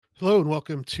Hello and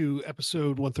welcome to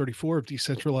episode 134 of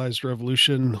Decentralized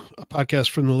Revolution, a podcast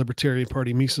from the Libertarian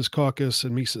Party Mises Caucus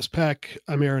and Mises PAC.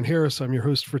 I'm Aaron Harris. I'm your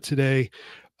host for today.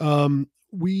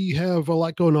 We have a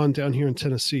lot going on down here in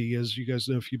Tennessee. As you guys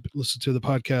know, if you listen to the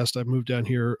podcast, I moved down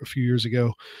here a few years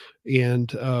ago, and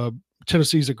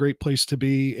Tennessee is a great place to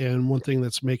be. And one thing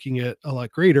that's making it a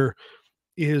lot greater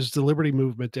is the liberty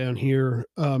movement down here,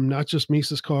 not just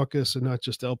Mises Caucus and not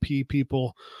just LP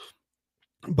people,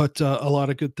 but a lot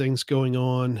of good things going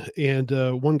on. And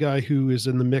one guy who is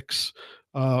in the mix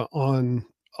on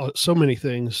so many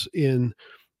things in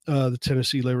the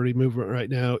Tennessee Liberty Movement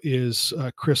right now is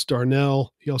Chris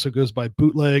Darnell. He also goes by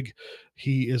Bootleg.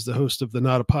 He is the host of the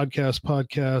Not a podcast,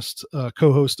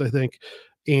 co-host, I think,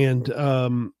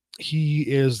 and he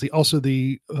is also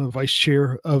the vice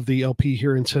chair of the LP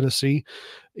here in Tennessee,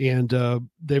 and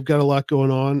they've got a lot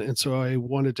going on. And so I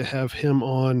wanted to have him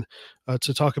on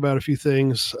to talk about a few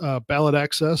things: ballot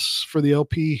access for the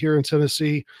LP here in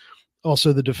Tennessee,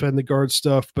 also the Defend the Guard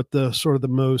stuff, but the sort of the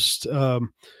most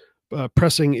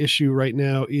pressing issue right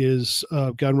now is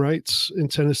gun rights in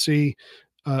Tennessee.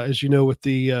 As you know, with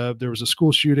there was a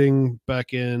school shooting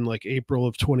back in like April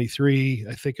of 23,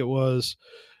 I think it was,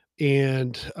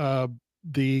 and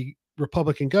the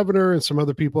Republican governor and some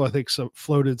other people, I think,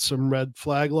 floated some red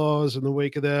flag laws in the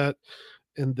wake of that.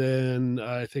 And then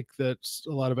I think that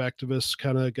a lot of activists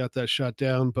kind of got that shot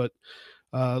down, but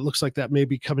looks like that may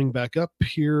be coming back up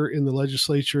here in the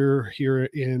legislature here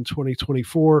in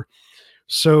 2024.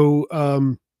 So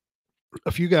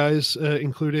a few guys,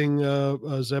 including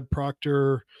Zeb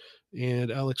Proctor and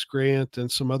Alex Grant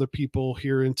and some other people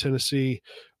here in Tennessee,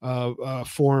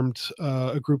 formed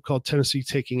a group called Tennessee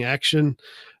Taking Action.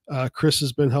 Chris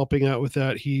has been helping out with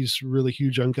that. He's really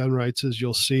huge on gun rights, as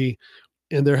you'll see.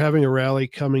 And they're having a rally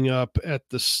coming up at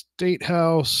the State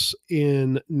House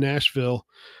in Nashville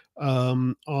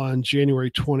on January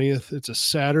 20th. It's a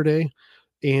Saturday.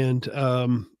 And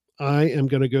I am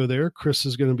going to go there. Chris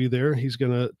is going to be there. He's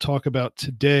going to talk about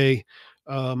today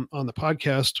on the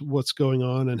podcast what's going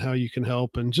on and how you can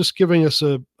help, and just giving us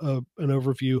an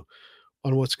overview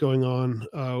on what's going on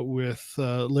with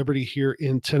Liberty here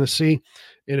in Tennessee.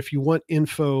 And if you want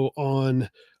info on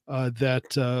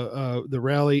the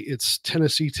rally, it's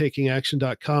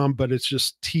TennesseeTakingAction.com, but it's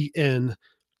just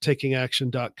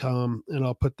TNTakingAction.com. And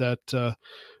I'll put that,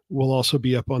 will also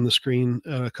be up on the screen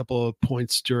at a couple of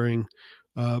points during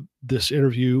this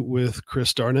interview with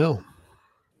Chris Darnell.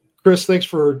 Chris, thanks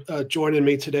for joining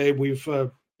me today. We've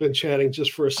been chatting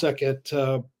just for a second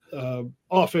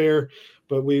off air,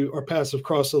 but our paths have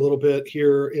crossed a little bit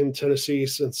here in Tennessee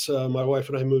since my wife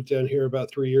and I moved down here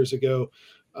about 3 years ago.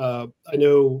 I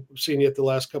know I've seen you at the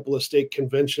last couple of state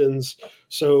conventions.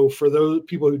 So for those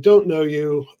people who don't know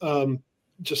you,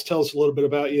 just tell us a little bit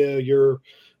about you, your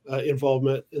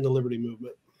involvement in the Liberty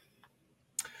Movement.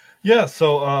 Yeah,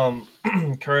 so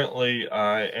currently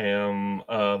I am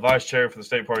vice chair for the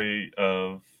state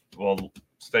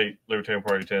Libertarian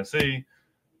Party of Tennessee.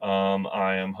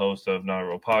 I am host of Not a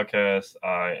Real Podcast.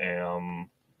 I am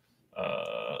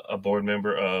a board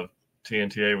member of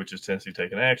TNTA, which is Tennessee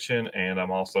Taking Action, and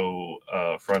I'm also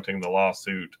fronting the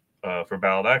lawsuit for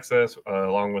ballot access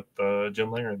along with Jim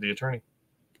Langer, the attorney.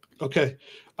 Okay.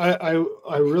 I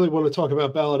really want to talk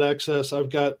about ballot access.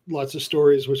 I've got lots of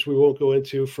stories, which we won't go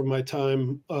into, from my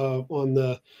time on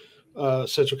the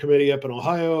Central Committee up in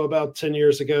Ohio about 10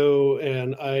 years ago.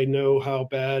 And I know how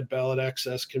bad ballot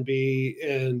access can be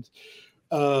and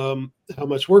how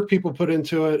much work people put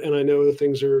into it. And I know that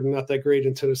things are not that great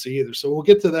in Tennessee either. So we'll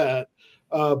get to that.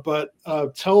 But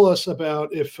tell us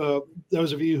about, if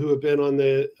those of you who have been on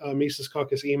the Mises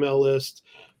Caucus email list,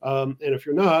 and if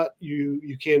you're not,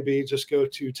 you can be. Just go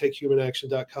to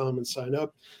takehumanaction.com and sign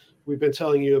up. We've been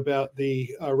telling you about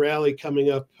the rally coming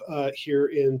up here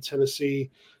in Tennessee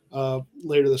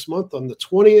later this month on the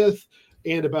 20th,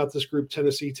 and about this group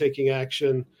Tennessee Taking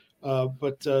Action.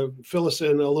 But fill us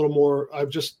in a little more. I've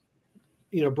just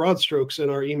broad strokes in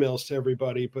our emails to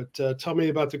everybody, but tell me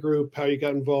about the group, how you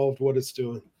got involved, what it's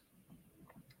doing.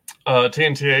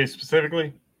 TNTA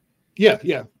specifically?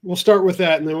 Yeah. We'll start with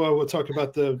that, and then we'll talk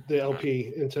about the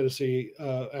LP in Tennessee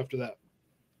after that.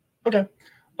 Okay.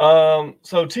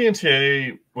 So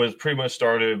TNTA was pretty much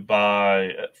started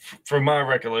by, from my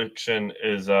recollection,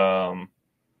 is Zeb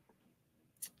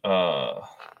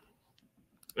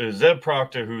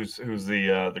Proctor, who's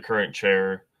the current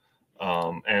chair,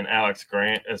 and Alex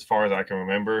Grant, as far as I can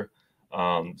remember.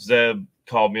 Zeb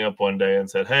called me up one day and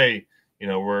said, "Hey,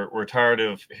 we're tired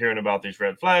of hearing about these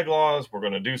red flag laws. We're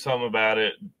going to do something about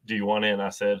it. Do you want in?" I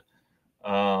said,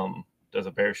 does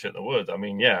a bear shit in the woods? I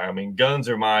mean, yeah, I mean, guns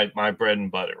are my bread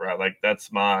and butter, right? Like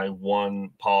that's my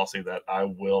one policy that I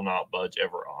will not budge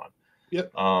ever on.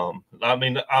 Yep. I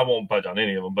mean, I won't budge on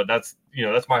any of them, but that's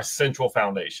that's my central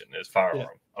foundation is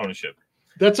firearm ownership.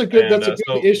 That's a good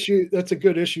So issue. That's a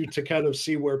good issue to kind of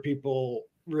see where people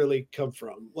really come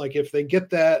from. Like if they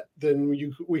get that, then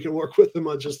we can work with them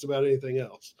on just about anything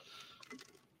else.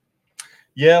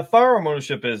 Yeah, firearm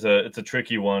ownership is it's a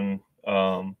tricky one,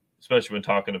 especially when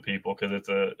talking to people because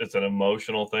it's an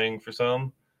emotional thing for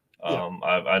some.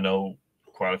 I know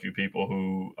quite a few people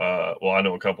who, I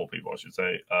know a couple of people, I should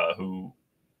say, who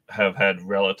have had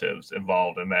relatives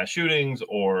involved in mass shootings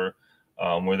or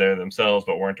were there themselves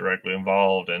but weren't directly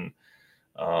involved, and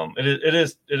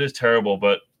it is terrible.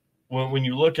 But when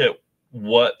you look at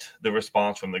what the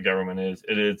response from the government is,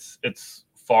 it's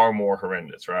far more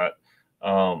horrendous, right?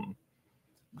 I'll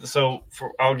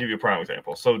give you a prime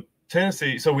example. So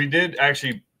Tennessee, so we did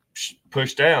actually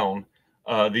push down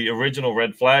the original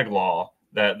red flag law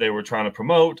that they were trying to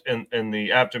promote in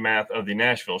the aftermath of the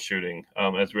Nashville shooting.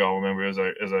 As we all remember, as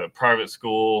a private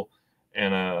school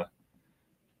and I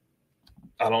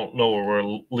don't know what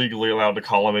we're legally allowed to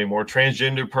call them anymore,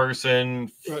 transgender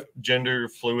person, right. Gender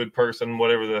fluid person,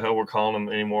 whatever the hell we're calling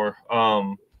them anymore.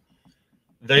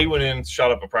 They went in,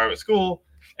 shot up a private school,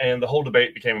 and the whole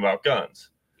debate became about guns.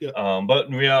 Yeah. But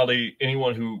in reality,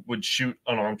 anyone who would shoot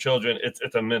unarmed children,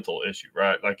 it's a mental issue,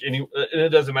 right? Like and it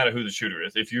doesn't matter who the shooter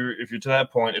is. If you're to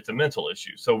that point, it's a mental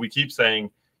issue. So we keep saying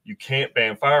you can't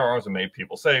ban firearms and make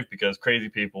people safe because crazy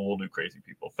people will do crazy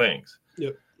people things.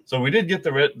 Yep. So we did get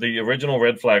the original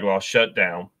red flag law shut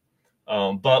down,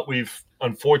 but we've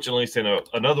unfortunately seen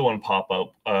another one pop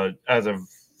up as of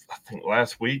I think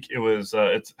last week.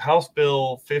 It's House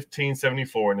Bill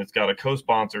 1574, and it's got a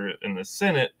co-sponsor in the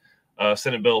Senate.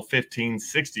 Senate Bill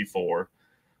 1564,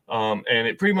 and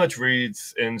it pretty much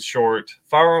reads in short: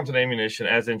 firearms and ammunition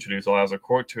as introduced allows a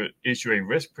court to issue a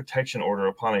risk protection order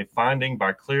upon a finding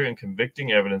by clear and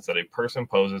convicting evidence that a person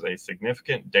poses a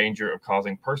significant danger of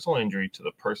causing personal injury to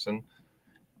the person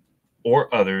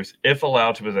or others if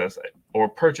allowed to possess or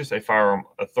purchase a firearm.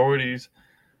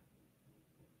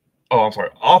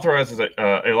 Authorizes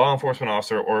a law enforcement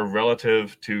officer or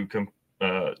relative to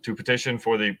petition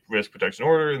for the risk protection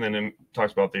order, and then it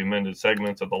talks about the amended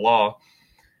segments of the law.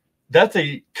 That's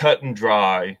a cut and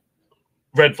dry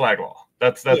red flag law.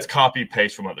 That's copy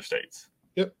paste from other states.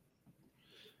 Yep.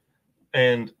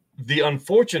 And the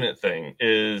unfortunate thing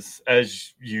is,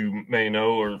 as you may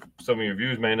know, or some of your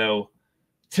viewers may know,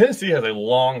 Tennessee has a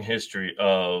long history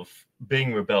of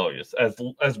being rebellious.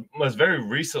 As very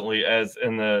recently as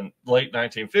in the late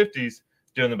 1950s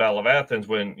during the Battle of Athens,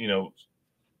 when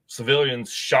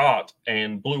civilians shot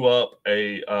and blew up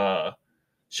a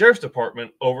sheriff's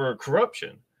department over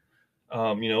corruption.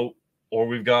 Or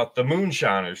we've got the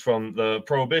moonshiners from the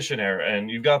Prohibition era,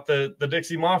 and you've got the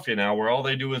Dixie Mafia now, where all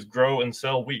they do is grow and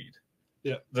sell weed.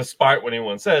 Yeah. Despite what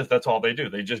anyone says, that's all they do.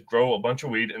 They just grow a bunch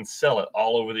of weed and sell it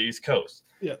all over the East Coast.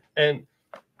 Yeah. And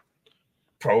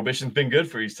Prohibition's been good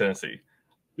for East Tennessee.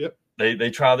 Yep. They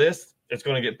try this. It's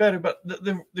going to get better, but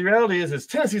the reality is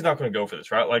Tennessee's not going to go for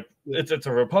this, right? Like it's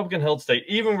a Republican-held state.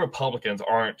 Even Republicans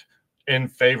aren't in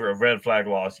favor of red flag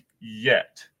laws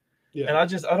yet. Yeah. And I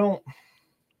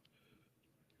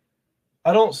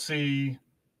don't see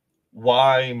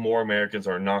why more Americans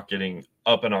are not getting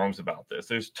up in arms about this.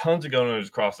 There's tons of gun owners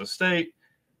across the state.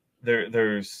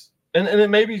 There's it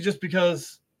may be just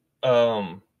because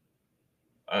I'm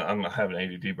having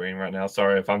ADD brain right now.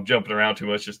 Sorry if I'm jumping around too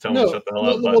much. Just tell me to shut the hell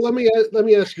up. Well, let me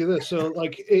ask you this. So,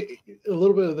 like a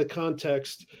little bit of the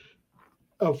context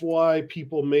of why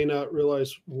people may not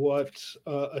realize what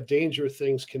a danger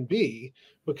things can be,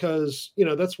 because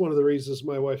that's one of the reasons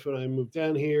my wife and I moved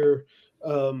down here.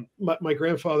 My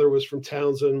grandfather was from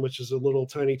Townsend, which is a little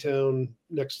tiny town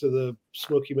next to the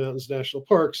Smoky Mountains National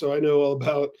Park, so I know all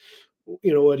about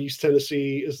what East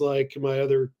Tennessee is like. My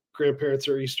other grandparents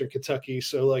are Eastern Kentucky,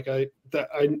 so like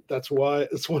that's one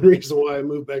reason why I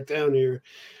moved back down here.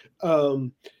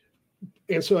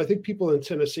 And so I think people in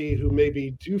Tennessee who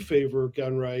maybe do favor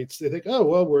gun rights, they think, oh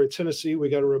well, we're in Tennessee, we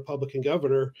got a Republican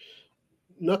governor,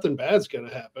 nothing bad's going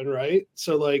to happen, right?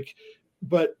 So like,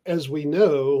 but as we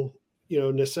know,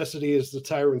 necessity is the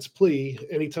tyrant's plea.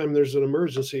 Anytime there's an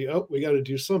emergency, we got to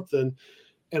do something.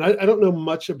 And I don't know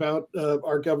much about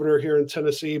our governor here in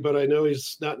Tennessee, but I know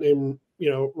he's not named,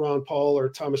 Ron Paul or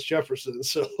Thomas Jefferson.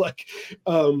 So like,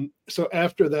 so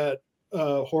after that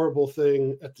horrible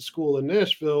thing at the school in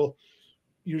Nashville,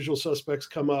 usual suspects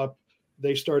come up.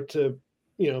 They start to,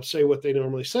 say what they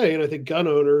normally say. And I think gun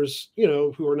owners,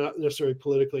 who are not necessarily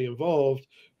politically involved,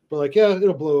 but like, yeah,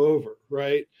 it'll blow over,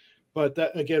 right? But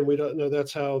that again, we don't know.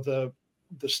 That's how the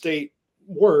state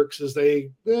works. Is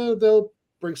they'll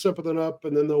bring something up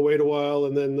and then they'll wait a while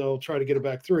and then they'll try to get it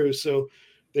back through. So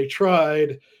they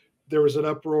tried. There was an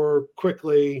uproar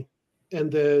quickly,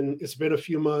 and then it's been a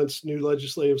few months. New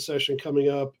legislative session coming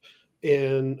up,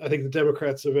 and I think the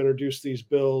Democrats have introduced these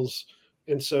bills,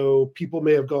 and so people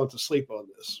may have gone to sleep on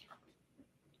this.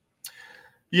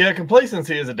 Yeah,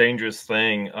 complacency is a dangerous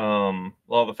thing. A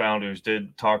lot of the founders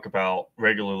did talk about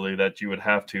regularly that you would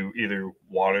have to either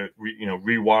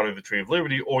re-water the Tree of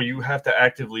Liberty, or you have to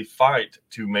actively fight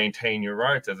to maintain your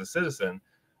rights as a citizen.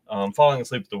 Falling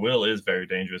asleep at the wheel is very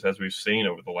dangerous, as we've seen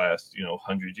over the last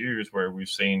 100 years, where we've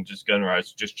seen just gun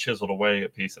rights just chiseled away a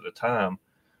piece at a time,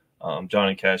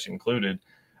 Johnny Cash included,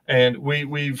 and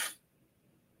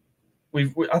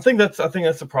I think that's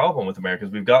the problem with America.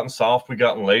 We've gotten soft, we've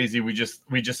gotten lazy. We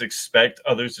just expect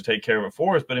others to take care of it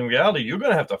for us. But in reality, you're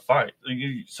going to have to fight.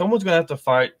 Someone's going to have to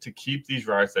fight to keep these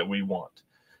rights that we want,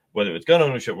 whether it's gun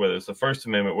ownership, whether it's the First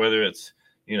Amendment, whether it's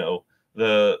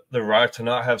the right to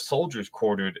not have soldiers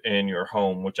quartered in your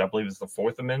home, which I believe is the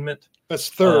Fourth Amendment. That's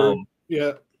third.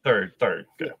 Yeah. Third.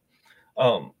 Okay.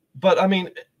 Yeah. But I mean,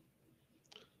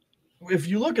 if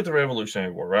you look at the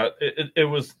Revolutionary War, right, it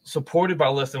was supported by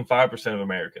less than 5% of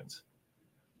Americans.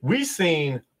 We've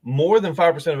seen more than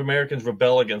 5% of Americans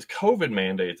rebel against COVID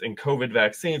mandates and COVID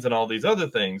vaccines and all these other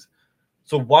things.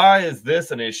 So why is this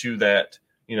an issue that,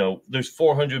 there's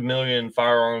 400 million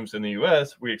firearms in the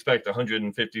U.S. We expect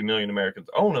 150 million Americans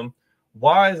to own them.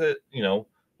 Why is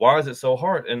it so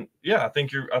hard? And yeah, I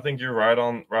think you're right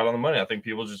on the money. I think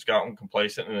people just gotten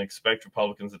complacent and expect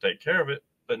Republicans to take care of it.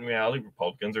 But in reality,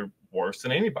 Republicans are worse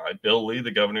than anybody. Bill Lee,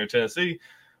 the governor of Tennessee,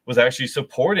 was actually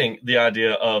supporting the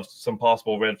idea of some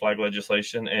possible red flag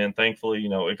legislation, and thankfully,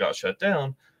 it got shut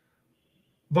down.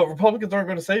 But Republicans aren't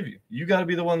going to save you. You got to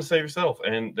be the one to save yourself,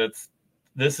 and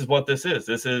this is what this is.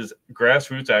 This is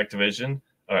grassroots activism.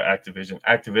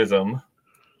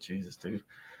 Jesus, dude.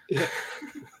 Yeah.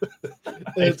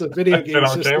 It's a video game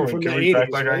system from the 80s.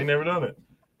 Like, right? I ain't never done it.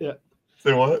 Yeah.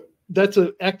 Say what? That's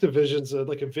Activision's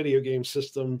like a video game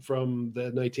system from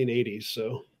the 1980s.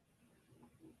 So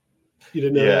you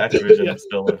didn't know that? Activision is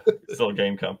still a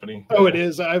game company. Oh, it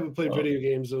is. I haven't played video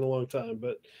games in a long time,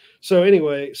 but so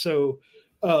anyway,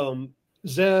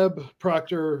 Zeb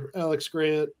Proctor, Alex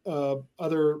Grant,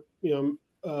 other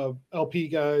LP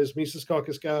guys, Mises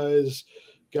Caucus guys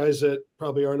that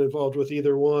probably aren't involved with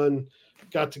either one,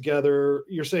 got together.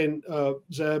 You're saying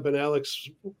Zeb and Alex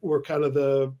were kind of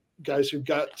the guys who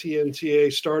got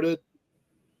TNTA started?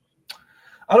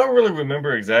 I don't really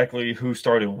remember exactly who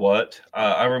started what.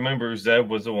 I remember Zeb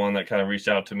was the one that kind of reached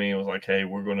out to me and was like, "Hey,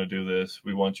 we're going to do this.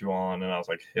 We want you on." And I was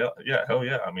like, hell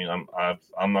yeah. I mean, I'm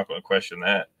not going to question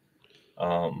that.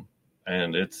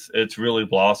 And it's really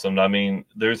blossomed. I mean,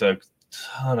 there's a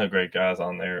ton of great guys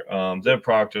on there. Zeb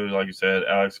Proctor, like you said,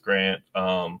 Alex Grant.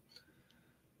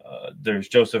 There's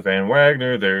Joseph Van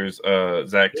Wagner. There's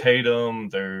Zach Tatum.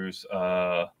 There's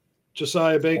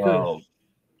Josiah Baker.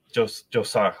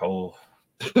 Josiah.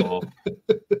 Oh.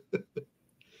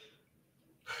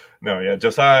 No, yeah,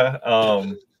 Josiah.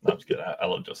 I'm just kidding. I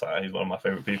love Josiah. He's one of my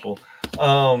favorite people.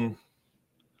 I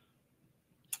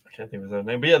can't think of his other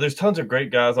name, but yeah, there's tons of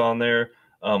great guys on there.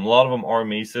 A lot of them are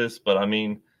Mises, but I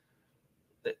mean,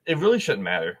 it really shouldn't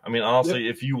matter. I mean, honestly,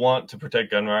 If you want to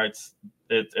protect gun rights,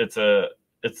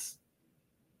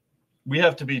 we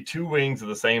have to be two wings of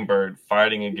the same bird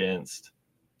fighting against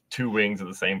two wings of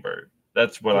the same bird.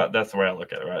 That's the way I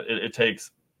look at it, right? It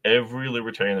takes every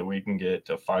libertarian that we can get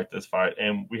to fight this fight,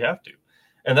 and we have to.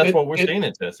 And that's what we're seeing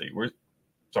in Tennessee.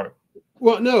 Sorry.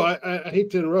 Well, no, I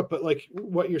hate to interrupt, but like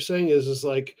what you're saying is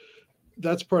like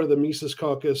that's part of the Mises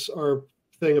Caucus. Our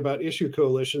thing about issue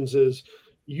coalitions is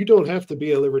you don't have to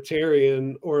be a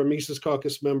libertarian or a Mises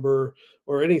Caucus member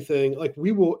or anything. Like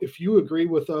we will, if you agree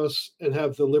with us and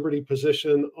have the liberty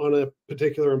position on a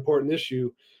particular important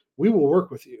issue, we will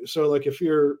work with you. So like if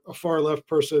you're a far left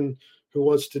person who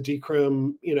wants to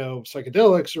decrim,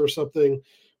 psychedelics or something,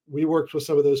 we worked with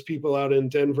some of those people out in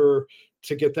Denver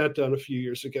to get that done a few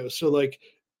years ago. So like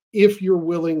if you're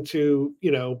willing to,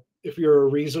 if you're a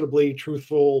reasonably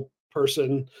truthful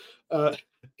person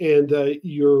and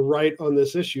you're right on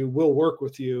this issue, we'll work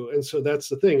with you. And so that's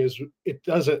the thing is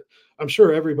I'm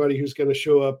sure everybody who's going to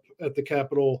show up at the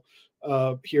Capitol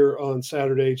here on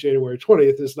Saturday, January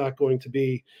 20th is not going to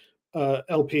be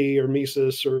LP or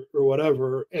Mises or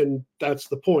whatever. And that's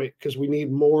the point, because we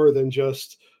need more than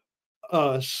just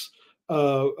us,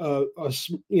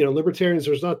 libertarians.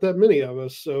 There's not that many of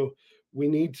us. So we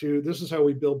need to, this is how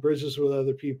we build bridges with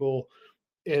other people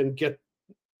and get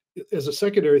as a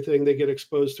secondary thing, they get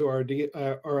exposed to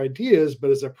our ideas, but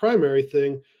as a primary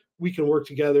thing, we can work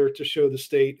together to show the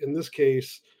state, in this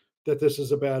case, that this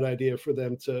is a bad idea for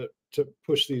them to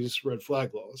push these red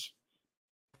flag laws.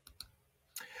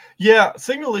 Yeah,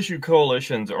 single issue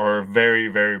coalitions are very,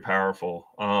 very powerful.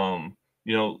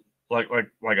 You know, like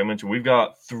I mentioned, we've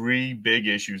got three big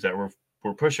issues that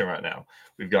we're pushing right now.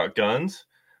 We've got guns,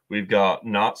 we've got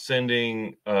not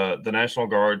sending the National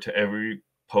Guard to every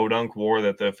podunk war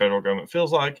that the federal government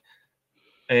feels like,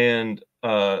 and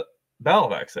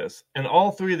ballot access. And all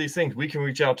three of these things, we can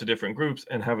reach out to different groups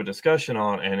and have a discussion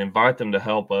on, and invite them to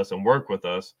help us and work with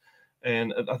us.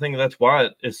 And I think that's why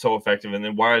it is so effective, and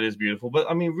then why it is beautiful. But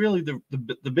I mean, really,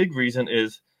 the big reason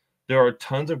is there are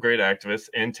tons of great activists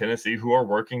in Tennessee who are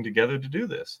working together to do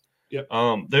this. Yep.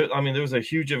 There was a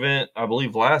huge event, I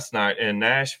believe, last night in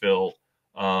Nashville,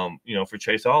 for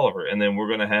Chase Oliver, and then we're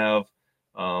going to have,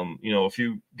 a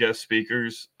few guest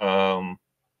speakers from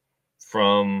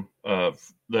some of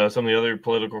the other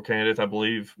political candidates. I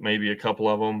believe maybe a couple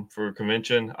of them for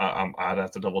convention. I'd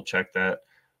have to double check that.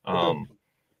 Okay.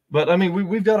 But I mean,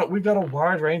 we've got a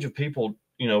wide range of people,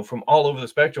 from all over the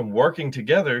spectrum working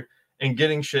together and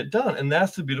getting shit done. And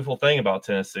that's the beautiful thing about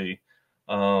Tennessee.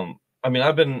 I mean,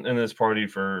 I've been in this party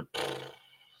for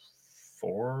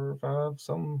 4 or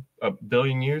 5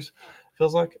 billion years,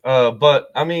 feels like. But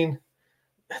I mean,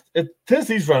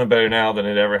 Tennessee's running better now than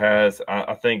it ever has.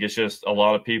 I think it's just a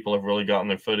lot of people have really gotten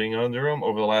their footing under them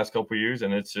over the last couple of years,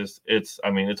 and it's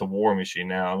a war machine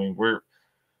now. I mean,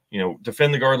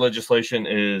 defend the guard legislation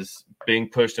is being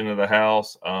pushed into the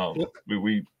House. Yep.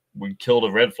 We killed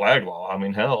a red flag law. I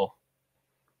mean, hell.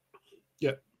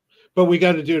 Yeah, but we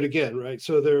got to do it again, right?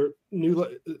 So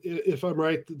if I'm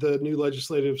right, the new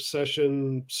legislative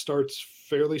session starts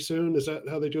fairly soon. Is that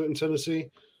how they do it in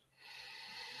Tennessee?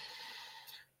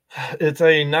 It's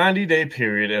a 90-day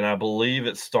period, and I believe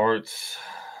it starts.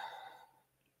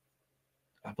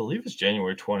 I believe it's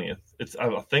January 20th.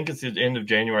 I think it's the end of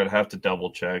January. I'd have to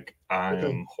double check. I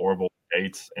am horrible with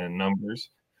dates and numbers.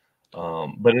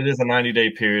 But it is a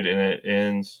 90-day period, and it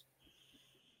ends,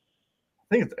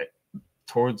 I think it's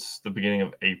towards the beginning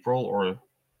of April or.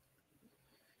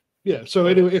 Yeah. So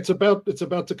anyway, it's about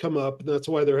to come up, and that's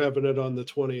why they're having it on the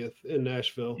 20th in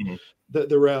Nashville, Mhm.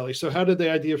 the rally. So how did the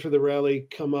idea for the rally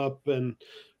come up, and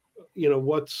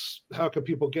how can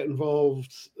people get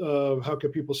involved? How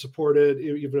can people support it,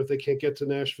 even if they can't get to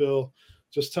Nashville?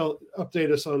 Just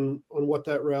update us on what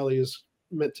that rally is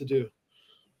meant to do.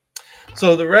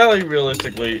 So the rally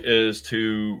realistically is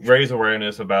to raise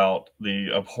awareness about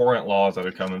the abhorrent laws that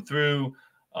are coming through,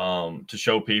 to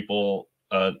show people,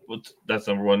 that's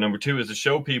number one. Number two is to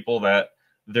show people that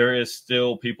there is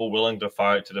still people willing to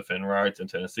fight to defend rights in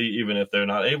Tennessee, even if they're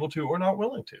not able to or not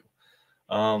willing to.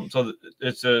 So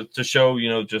it's to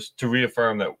show, just to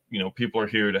reaffirm that, people are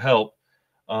here to help.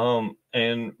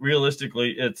 And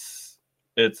realistically, it's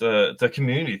a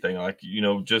community thing, like,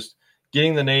 just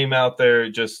getting the name out there,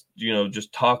 just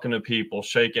talking to people,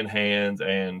 shaking hands,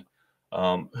 and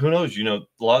who knows, a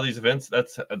lot of these events,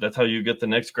 that's how you get the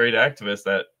next great activist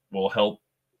that will help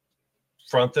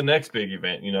front the next big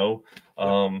event.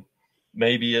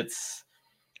 Maybe it's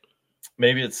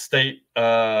state.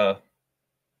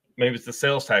 Maybe it's the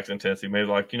sales tax in Tennessee. Maybe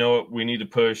like, we need to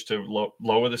push to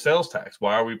lower the sales tax.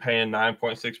 Why are we paying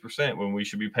 9.6% when we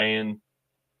should be paying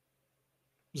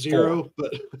 0?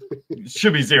 But it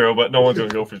should be 0, but no one's going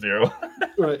to go for 0.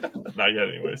 Right. Not yet,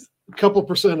 anyways. A couple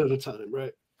percent at a time,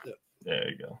 right? Yeah. There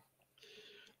you go.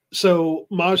 So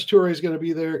Maj Toure is going to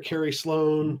be there. Carrie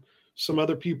Sloan, some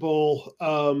other people.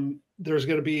 There's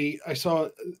going to be. I saw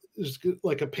there's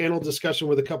like a panel discussion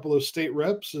with a couple of state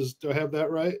reps. Do I have that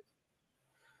right?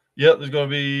 Yep, there's going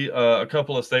to be a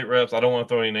couple of state reps. I don't want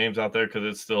to throw any names out there because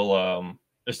it's still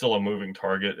a moving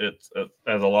target. It's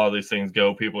as a lot of these things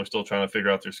go, people are still trying to figure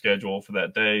out their schedule for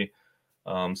that day.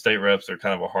 State reps are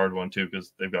kind of a hard one too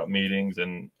because they've got meetings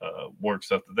and work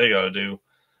stuff that they got to do.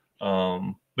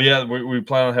 But yeah, we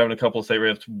plan on having a couple of state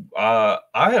reps. I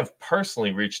have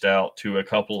personally reached out to a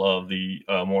couple of the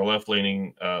more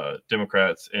left-leaning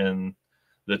Democrats in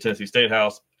the Tennessee State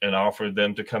House and offered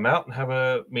them to come out and have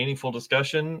a meaningful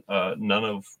discussion. None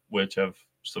of which have,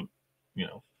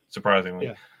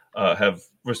 surprisingly, have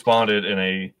responded in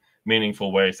a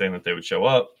meaningful way, saying that they would show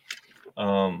up.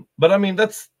 But I mean,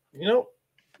 that's,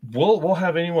 we'll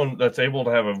have anyone that's able to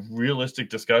have a realistic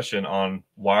discussion on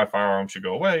why firearms should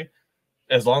go away,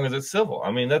 as long as it's civil.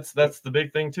 I mean, that's the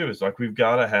big thing too. Is like, we've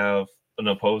got to have an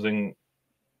opposing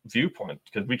viewpoint,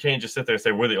 because we can't just sit there and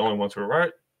say we're the only ones who are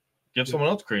right. Give someone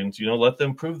else credence. Let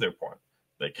them prove their point.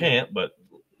 They can't, but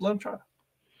let them try.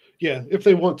 Yeah, if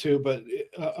they want to, but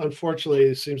unfortunately,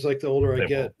 it seems like the older I They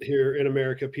get won't. here in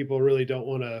America, people really don't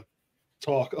want to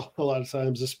talk a lot of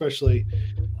times, especially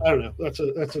I don't know.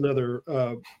 That's another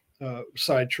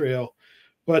side trail,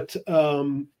 but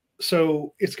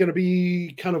so it's going to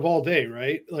be kind of all day,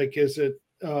 right? Like, is it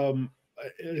going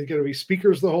to be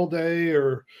speakers the whole day,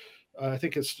 or I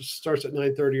think it starts at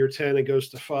 9:30 or 10 and goes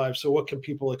to 5. So what can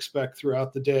people expect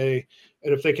throughout the day?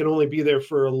 And if they can only be there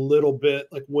for a little bit,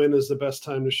 like when is the best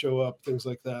time to show up? Things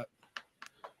like that.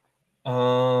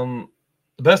 The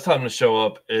best time to show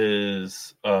up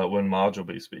is when Modge will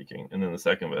be speaking, and then the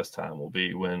second best time will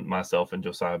be when myself and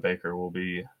Josiah Baker will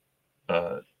be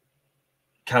uh,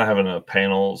 kind of having a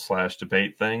panel slash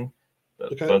debate thing.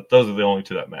 Okay. But those are the only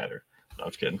two that matter. No, I'm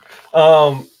just kidding.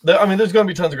 I mean, there's going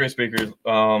to be tons of great speakers.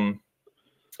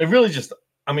 It really just,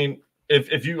 I mean,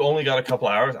 if you only got a couple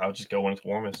hours, I would just go when it's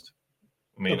warmest.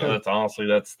 I mean, Okay. that's honestly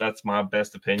that's my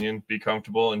best opinion. Be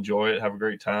comfortable, enjoy it, have a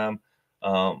great time.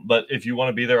 But if you want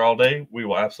to be there all day, we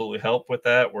will absolutely help with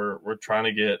that. We're trying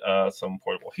to get some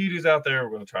portable heaters out there.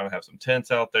 We're going to try and have some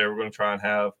tents out there. We're going to try and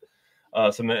have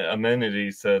some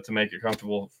amenities to make it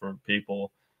comfortable for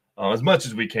people as much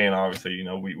as we can. Obviously,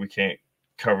 we can't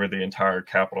cover the entire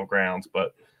Capitol grounds,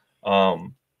 but we're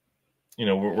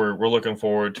looking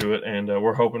forward to it, and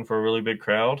we're hoping for a really big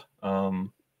crowd.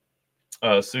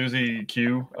 Susie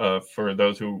Q, for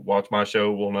those who watch my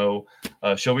show, will know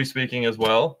she'll be speaking as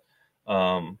well.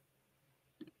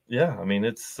 Yeah, I mean,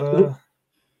 I'm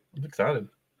excited.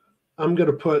 I'm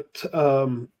going to put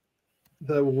the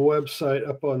website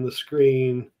up on the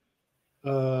screen.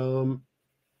 Um,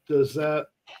 does that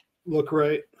look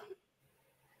right?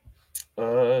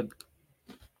 Uh,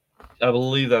 I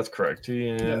believe that's correct.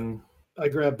 Yeah, TN I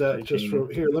grabbed that just 18.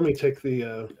 from here. Let me take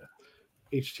the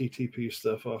HTTP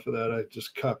stuff off of that. I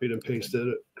just copied and Okay, pasted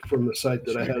it from the site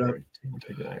that that should I be had up correct.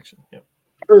 Taking action. Yep.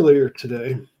 earlier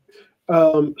today.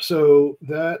 So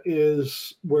that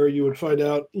is where you would find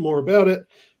out more about it.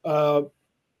 Uh,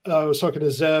 I was talking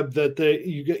to Zeb that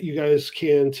you guys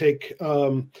can take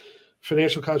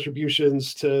financial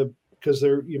contributions to because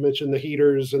you mentioned the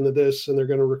heaters and the this and they're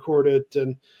going to record it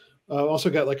and also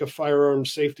got like a firearm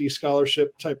safety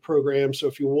scholarship type program. So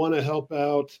if you want to help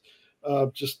out,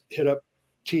 just hit up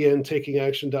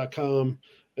tntakingaction.com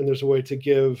and there's a way to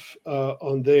give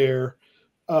on there.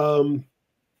 Um,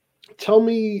 Tell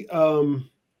me,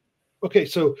 okay,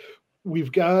 so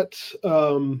we've got,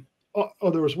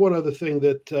 there was one other thing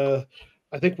that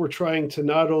I think we're trying to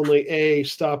not only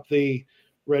stop the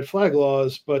red flag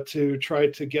laws, but to try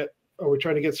to we're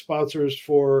trying to get sponsors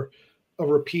for a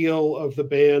repeal of the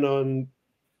ban on,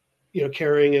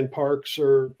 carrying in parks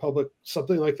or public,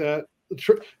 something like that.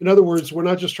 In other words, we're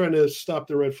not just trying to stop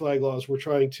the red flag laws, we're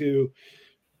trying to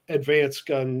advance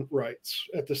gun rights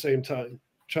at the same time,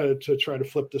 try to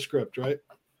flip the script, right?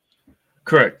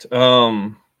 Correct.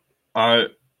 I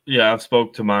yeah, I've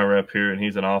spoke to my rep here, and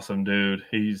he's an awesome dude.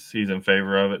 He's in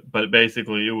favor of it, but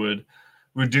basically, it would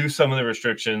reduce some of the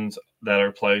restrictions that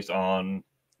are placed on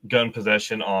gun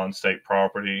possession on state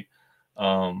property.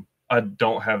 I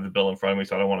don't have the bill in front of me,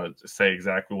 so I don't want to say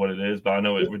exactly what it is, but I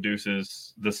know it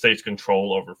reduces the state's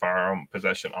control over firearm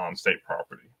possession on state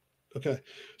property. Okay.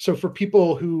 So for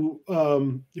people who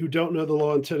don't know the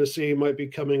law in Tennessee, might be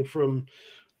coming from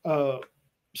uh,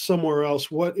 somewhere else,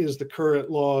 what is the current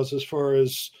laws as far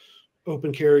as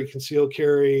open carry, concealed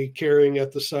carry, carrying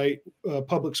at the site?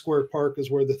 Public Square Park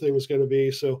is where the thing is going to be.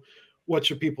 So what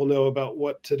should people know about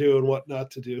what to do and what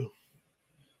not to do?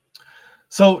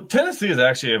 So Tennessee is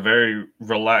actually a very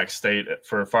relaxed state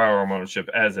for firearm ownership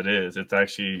as it is. It's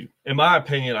actually, in my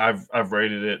opinion, I've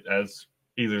rated it as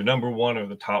either number one or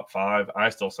the top five. I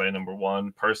still say number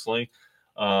one personally.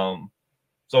 Um,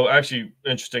 so actually,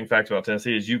 interesting fact about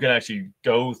Tennessee is you can actually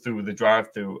go through the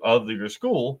drive-through of your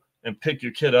school and pick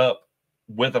your kid up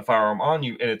with a firearm on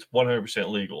you, and it's 100%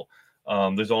 legal.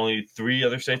 There's only 3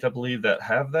 other states, I believe, that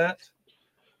have that.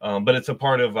 But it's a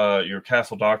part of your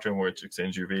castle doctrine, which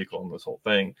extends your vehicle and this whole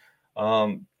thing.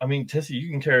 I mean, Tennessee, you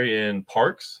can carry in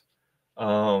parks.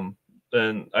 Um,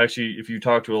 and actually, if you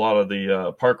talk to a lot of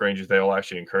the park rangers, they'll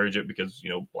actually encourage it because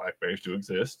black bears do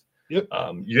exist. Yep.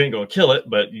 You ain't going to kill it,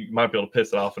 but you might be able to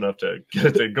piss it off enough to get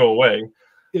it to go away.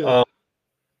 Yeah.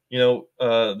 Um,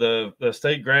 the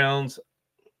state grounds.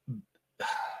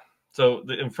 So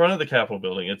in front of the Capitol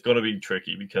building, it's going to be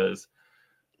tricky because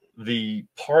the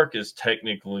park is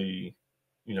technically,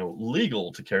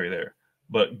 legal to carry there,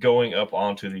 but going up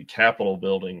onto the Capitol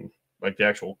building, like the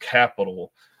actual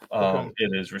Capitol, Okay.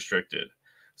 it is restricted.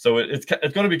 So it's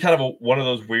going to be kind of one of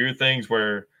those weird things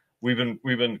where we've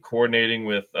been coordinating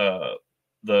with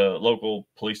the local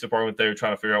police department there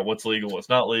trying to figure out what's legal, what's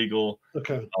not legal.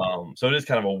 Okay. So it is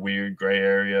kind of a weird gray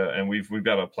area, and we've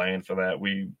got a plan for that.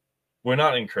 We're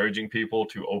not encouraging people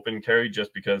to open carry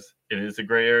just because it is a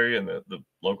gray area, and the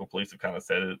local police have kind of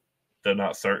said it. They're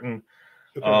not certain.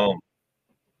 Okay. Um,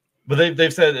 but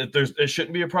they've said that it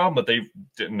shouldn't be a problem, but they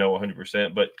didn't know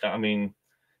 100%. But I mean,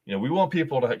 we want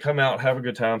people to come out, have a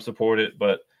good time, support it,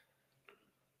 but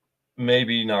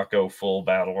maybe not go full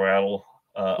battle rattle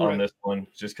on Right. this one,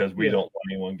 just because we Yeah. don't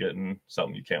want anyone getting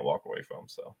something you can't walk away from.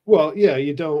 So Well, yeah,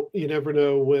 you never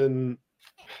know when.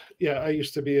 Yeah, I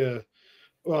used to be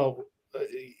well,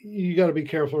 you got to be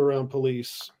careful around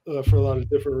police for a lot of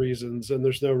different reasons, and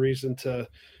there's no reason to,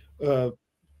 uh,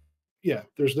 yeah,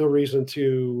 there's no reason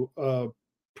to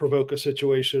provoke a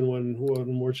situation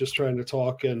when we're just trying to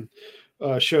talk and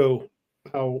show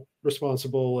how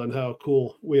responsible and how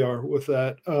cool we are with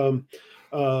that.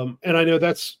 And I know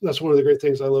that's one of the great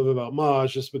things I love about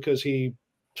Maj, just because he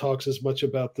talks as much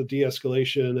about the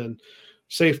de-escalation and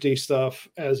safety stuff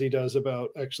as he does about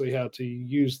actually how to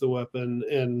use the weapon.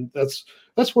 And that's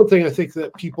one thing I think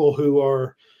that people who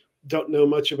are don't know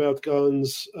much about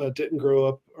guns, didn't grow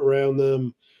up around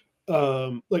them,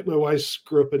 like my wife's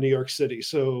grew up in New York City,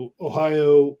 so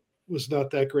Ohio was not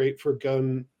that great for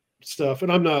gun stuff.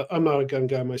 And I'm not a gun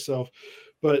guy myself,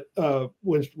 but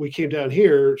when we came down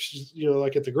here, she's,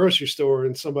 like at the grocery store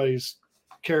and somebody's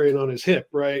carrying on his hip,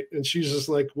 right? And she's just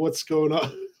like, "What's going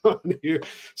on on here?"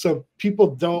 So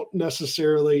people don't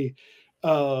necessarily,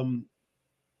 um,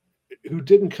 who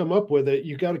didn't come up with it,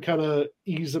 you got to kind of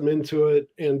ease them into it,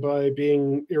 and by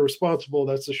being irresponsible,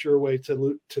 that's a sure way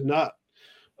to not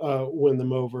win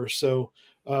them over. So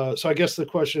I guess the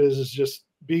question is just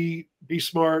be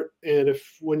smart, and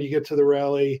if when you get to the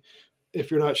rally,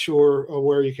 if you're not sure of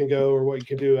where you can go or what you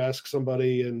can do, ask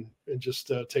somebody and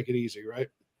just take it easy, right?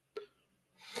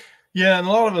 yeah, and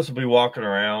a lot of us will be walking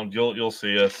around. You'll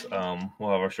see us. We'll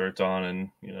have our shirts on, and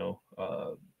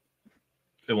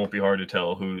it won't be hard to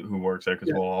tell who works there because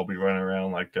Yeah, we'll all be running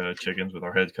around like chickens with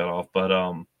our heads cut off. But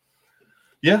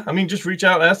yeah, I mean, just reach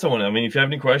out and ask someone. I mean, if you have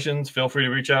any questions, feel free to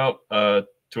reach out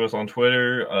to us on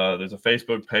Twitter. There's a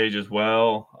Facebook page as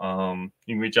well.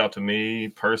 You can reach out to me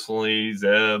personally,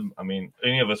 Zeb. I mean,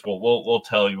 any of us we'll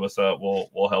tell you what's up.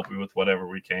 We'll help you with whatever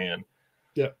we can.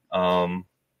 yeah,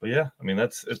 But yeah, I mean,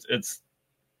 it's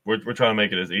we're trying to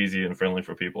make it as easy and friendly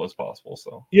for people as possible.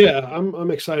 So yeah.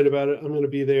 I'm excited about it. I'm going to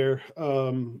be there.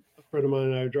 A friend of mine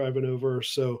and I are driving over,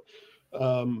 so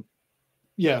um,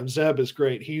 yeah, Zeb is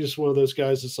great. He's one of those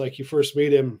guys. It's like you first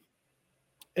meet him,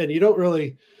 and you don't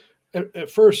really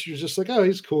at first you're just like, oh,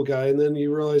 he's a cool guy, and then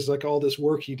you realize like all this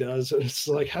work he does, and it's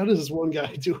like, how does this one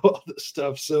guy do all this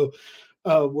stuff? So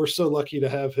we're so lucky to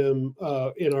have him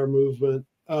in our movement.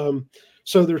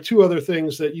 So there are two other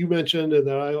things that you mentioned, and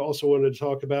that I also wanted to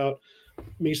talk about.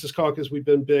 Mises Caucus, we've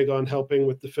been big on helping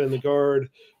with Defend the Guard.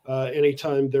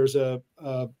 Anytime there's a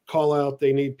call out,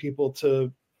 they need people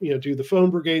to do the phone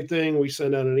brigade thing. We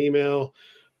send out an email.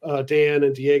 Dan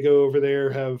and Diego over there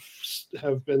have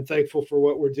been thankful for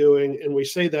what we're doing, and we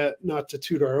say that not to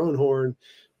toot our own horn,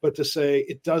 but to say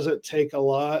it doesn't take a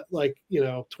lot. Like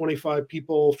 25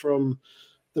 people from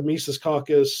the Mises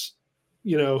Caucus,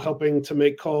 helping to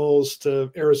make calls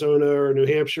to Arizona or New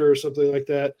Hampshire or something like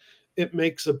that. It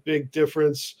makes a big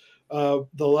difference. The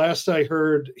last I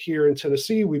heard here in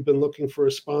Tennessee, we've been looking for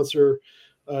a sponsor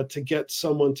to get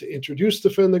someone to introduce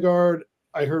Defend the Guard.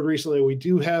 I heard recently we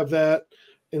do have that.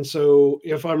 And so,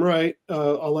 if I'm right,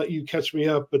 I'll let you catch me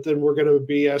up. But then we're going to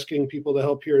be asking people to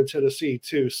help here in Tennessee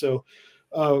too. So,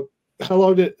 uh, how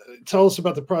long did tell us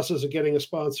about the process of getting a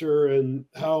sponsor, and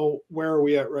where are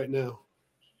we at right now?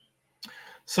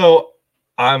 So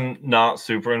I'm not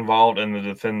super involved in the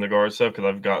Defend the Guard stuff because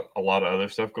I've got a lot of other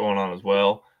stuff going on as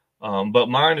well. But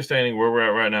my understanding where we're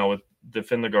at right now with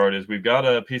Defend the Guard is we've got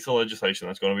a piece of legislation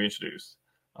that's going to be introduced.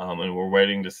 And we're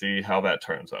waiting to see how that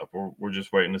turns up. We're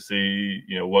just waiting to see,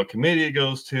 what committee it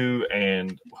goes to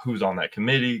and who's on that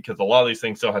committee, because a lot of these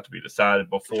things still have to be decided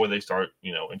before they start,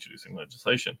 introducing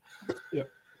legislation. Yeah.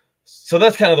 So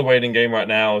that's kind of the waiting game right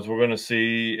now. Is we're going to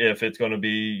see if it's going to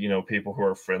be, people who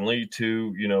are friendly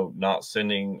to, not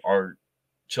sending our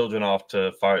children off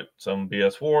to fight some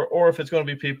BS war, or if it's going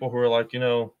to be people who are like,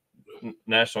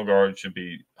 National Guard should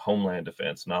be Homeland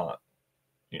Defense, not,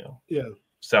 Yeah.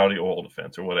 Saudi oil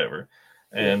defense or whatever.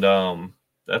 Yeah. And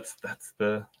that's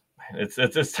the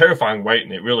it's terrifying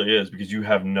waiting. It really is, because you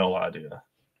have no idea.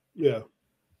 Yeah.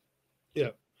 Yeah.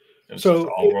 And it's just So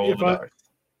all rolling if the I dice.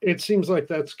 it seems like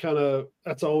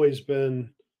that's always been,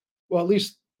 well, at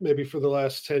least maybe for the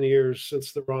last 10 years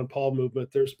since the Ron Paul movement,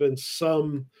 there's been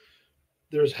some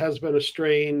there has been a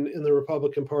strain in the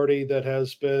Republican Party that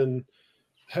has been,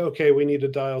 okay, we need to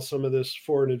dial some of this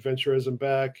foreign adventurism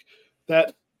back.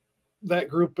 That that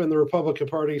group in the Republican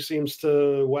Party seems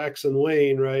to wax and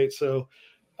wane, right? So,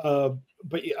 uh,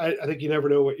 but I think you never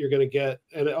know what you're going to get,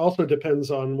 and it also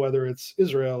depends on whether it's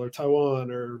Israel or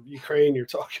Taiwan or Ukraine you're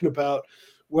talking about,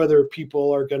 whether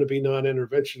people are going to be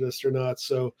non-interventionist or not.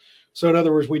 So in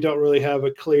other words, we don't really have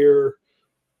a clear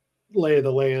lay of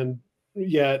the land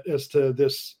yet as to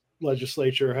this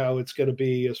legislature, how it's going to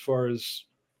be as far as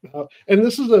how, and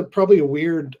this is probably a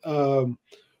weird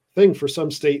thing for some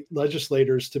state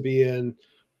legislators to be in,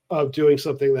 of doing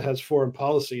something that has foreign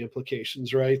policy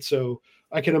implications, right? So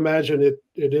I can imagine it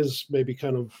is maybe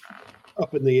kind of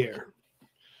up in the air,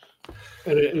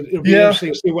 and it'll be Yeah,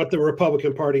 interesting to see what the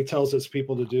Republican Party tells its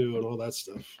people to do and all that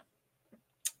stuff.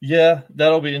 yeah,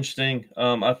 that'll be interesting.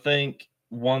 I think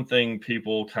one thing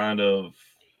people kind of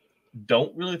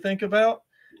don't really think about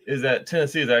is that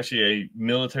Tennessee is actually a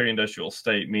military industrial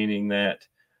state, meaning that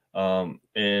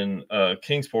in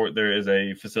Kingsport there is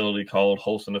a facility called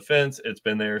Holston Defense. It's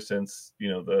been there since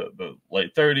the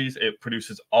late 30s. It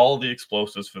produces all the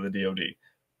explosives for the DoD.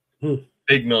 Hmm.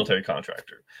 Big military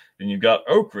contractor. Then you've got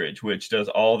Oak Ridge, which does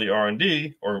all the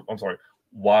R&D, or I'm sorry,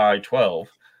 Y12,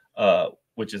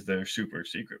 which is their super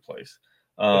secret place,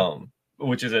 Yeah.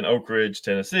 which is in Oak Ridge,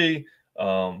 Tennessee,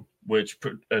 which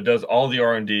does all the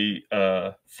R&D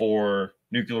for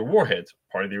nuclear warheads,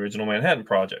 part of the original Manhattan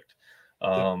Project.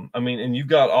 Yeah. I mean, and you've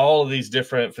got all of these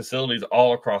different facilities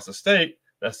all across the state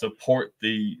that support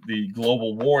the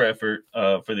global war effort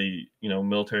for the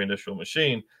military industrial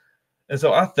machine. And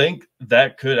so I think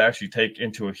that could actually take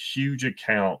into a huge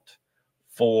account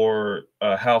for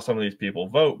how some of these people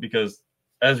vote, because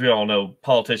as we all know,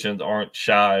 politicians aren't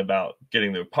shy about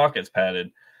getting their pockets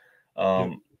padded. Yeah.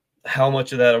 Um, how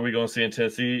much of that are we going to see in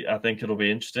Tennessee? I think it'll be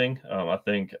interesting. I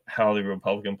think how the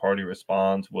Republican Party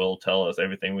responds will tell us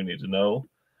everything we need to know.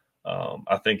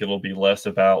 I think it'll be less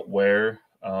about where,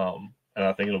 and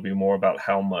I think it'll be more about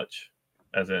how much,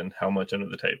 as in how much under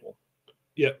the table.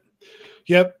 Yep.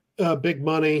 Yep. Big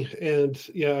money, and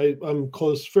yeah, I'm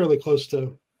fairly close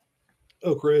to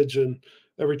Oak Ridge, and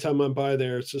every time I'm by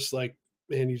there, it's just like,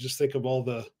 man, you just think of all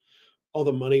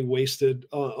the money wasted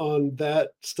on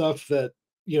that stuff, that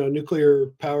nuclear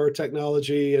power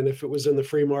technology, and if it was in the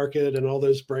free market and all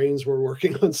those brains were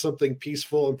working on something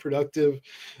peaceful and productive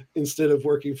instead of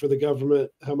working for the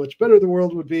government, how much better the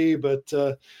world would be. But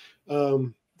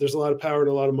there's a lot of power and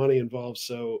a lot of money involved,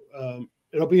 so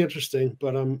it'll be interesting.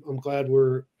 But I'm glad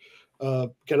we're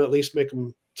gonna at least make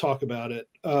them talk about it.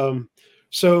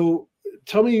 So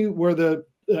tell me where the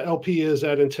LP is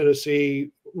at in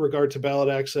Tennessee regard to ballot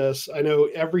access. I know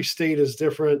every state is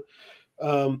different.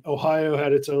 Ohio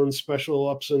had its own special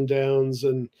ups and downs,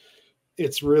 and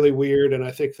it's really weird. And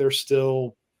I think they're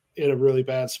still in a really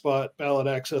bad spot ballot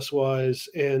access wise.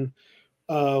 And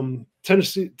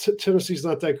Tennessee's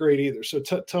not that great either. So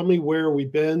tell me where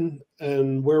we've been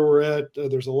and where we're at.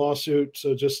 There's a lawsuit,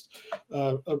 so just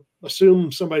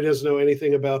assume somebody doesn't know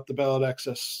anything about the ballot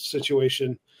access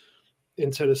situation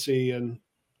in Tennessee and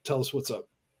tell us what's up.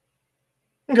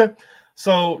 Okay.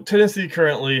 So Tennessee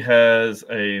currently has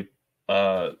a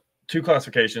two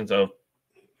classifications of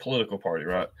political party,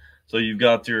 right? So you've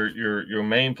got your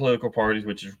main political parties,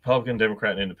 which is Republican,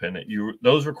 Democrat, and Independent.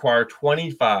 Those require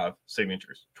 25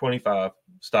 signatures, 25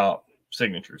 stop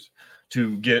signatures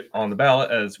to get on the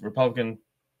ballot as Republican,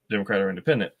 Democrat, or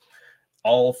Independent.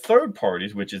 All third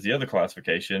parties, which is the other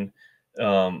classification,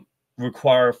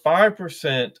 require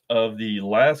 5% of the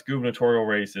last gubernatorial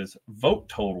race's vote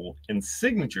total in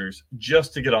signatures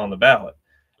just to get on the ballot.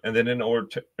 And then in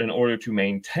order to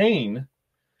maintain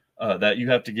that, you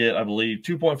have to get, I believe,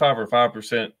 2.5 or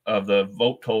 5% of the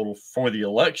vote total for the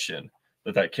election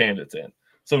that candidate's in.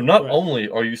 So not Right. only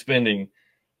are you spending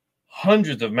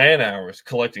hundreds of man hours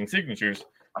collecting signatures,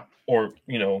 or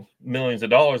millions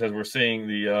of dollars, as we're seeing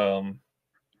the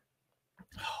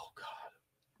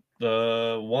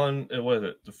the one, what is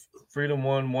it, the Freedom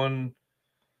one,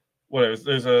 whatever.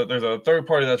 There's a third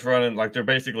party that's running, like, they're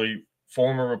basically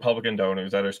former Republican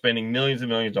donors that are spending millions and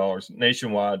millions of dollars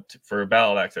nationwide for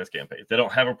ballot access campaigns. They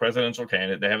don't have a presidential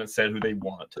candidate. They haven't said who they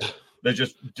want. They're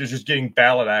just getting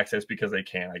ballot access because they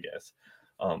can, I guess.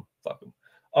 Fuck them.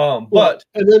 Well, But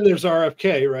and then there's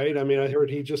RFK, right? I mean, I heard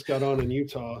he just got on in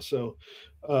Utah, so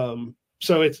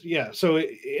it's, yeah. So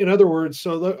in other words,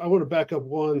 so I want to back up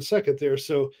 1 second there.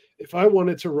 So if I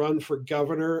wanted to run for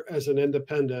governor as an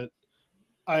independent,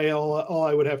 all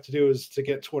I would have to do is to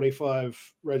get 25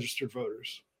 registered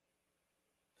voters.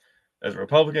 as a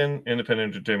Republican,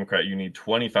 Independent, or Democrat, you need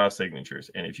 25 signatures.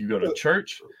 And if you go to Uh,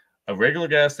 church, a regular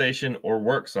gas station or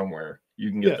work somewhere,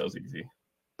 you can get Yeah. those easy.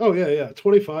 Oh yeah, yeah.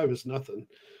 25 is nothing.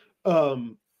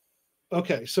 Um,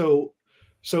 okay, so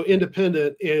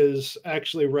independent is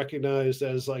actually recognized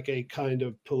as like a kind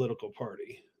of political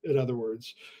party. In other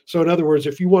words, so in other words,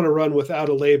 if you want to run without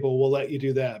a label, we'll let you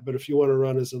do that. But if you want to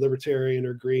run as a libertarian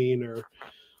or green or The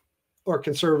No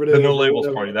conservative or Labels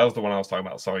whatever, Party, that was the one I was talking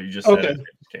about. Sorry, you just said it. okay, It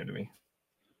just came to me.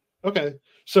 okay.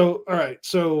 So all right,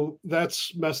 so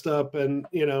that's messed up, and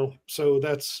so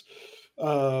that's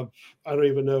uh, I don't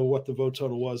even know what the vote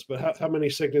total was, but how many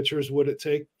signatures would it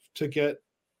take to get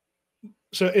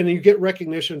so and you get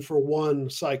recognition for one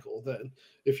cycle then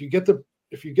if you get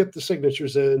the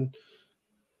signatures in,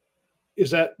 is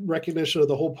that recognition of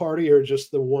the whole party or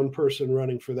just the one person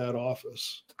running for that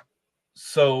office?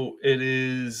 So it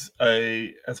is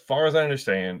as far as I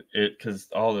understand it, because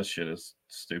all this shit is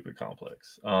stupid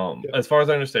complex. Yeah. As far as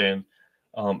I understand,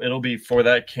 it'll be for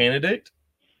that candidate.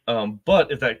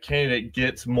 But if that candidate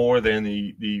gets more than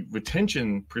the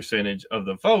retention percentage of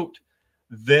the vote,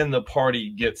 then the party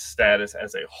gets status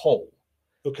as a whole.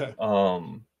 Okay.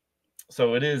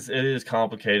 So it is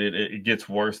complicated. It gets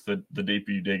worse the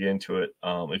deeper you dig into it.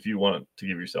 If you want to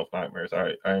give yourself nightmares,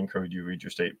 I encourage you to read your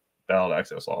state ballot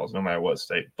access laws, no matter what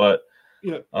state. But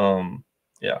Yeah.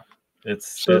 yeah,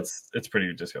 it's So it's it's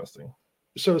pretty disgusting.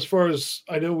 so as far as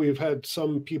I know, we've had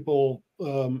some people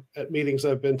at meetings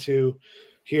I've been to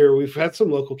here. We've had some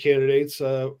local candidates.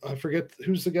 I forget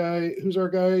who's our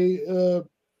guy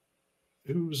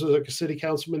who's like a city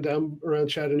councilman down around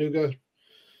Chattanooga.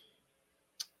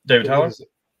 David Forget Tyler. his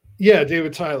Yeah,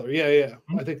 David Tyler. Yeah, yeah.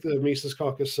 Mhm. I think the Mises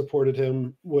Caucus supported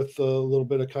him with a little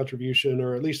bit of contribution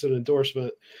or at least an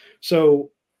endorsement.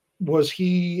 So, was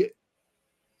he?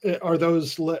 Are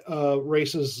those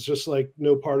races just like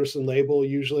no partisan label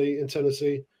usually in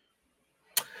Tennessee?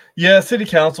 Yeah, city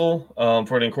council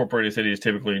for an incorporated city is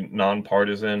typically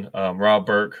nonpartisan. Rob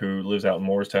Burke, who lives out in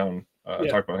Moorestown, I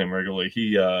Yeah, talk about him regularly.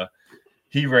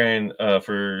 He ran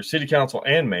for city council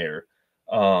and mayor,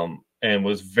 and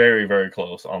was very very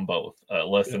close on both.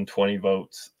 Less yeah, than 20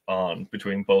 votes on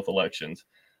between both elections.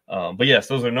 But yes,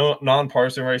 those are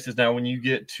nonpartisan races. Now, when you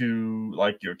get to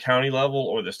like your county level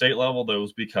or the state level,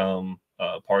 those become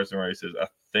partisan races. I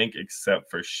think, except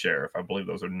for sheriff, I believe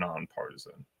those are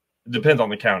nonpartisan. It depends okay, on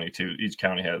the county too. Each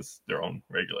county has their own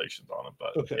regulations on it,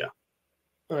 but okay. yeah,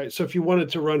 All right. So, if you wanted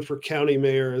to run for county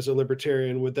mayor as a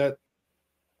libertarian, would that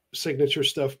signature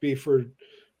stuff be for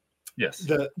yes.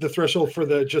 the threshold for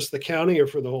the just the county or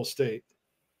for the whole state?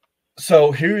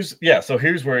 So here's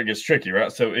where it gets tricky,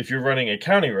 right? So if you're running a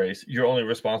county race, you're only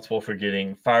responsible for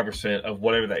getting 5% of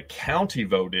whatever that county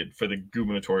voted for the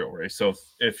gubernatorial race. So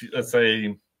if let's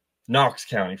say Knox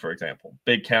County, for example,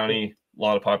 big Yeah, county, a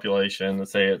lot of population.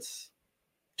 Let's say it's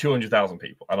 200,000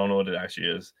 people. I don't know what it actually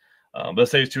is, but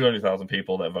let's say it's 200,000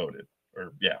 people that voted,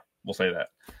 or yeah, we'll say that.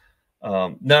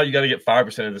 Now you got to get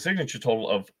 5% of the signature total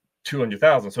of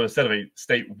 200,000. So instead of a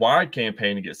statewide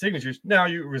campaign to get signatures, now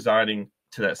you're residing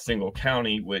to that single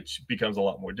county, which becomes a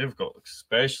lot more difficult,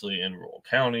 especially in rural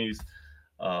counties,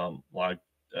 like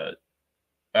uh,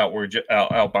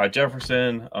 out by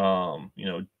Jefferson,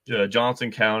 yeah,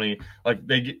 Johnson County. Like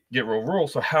they get real rural.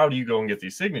 So how do you go and get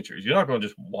these signatures? You're not going to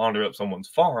just wander up someone's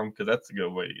farm because that's a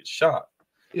good way to get shot.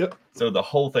 yep, So the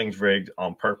whole thing's rigged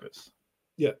on purpose.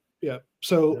 yeah, yeah.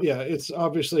 So Yep. yeah, it's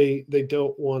obviously they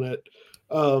don't want it.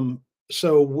 Um,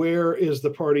 so where is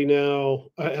the party now?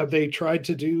 Have they tried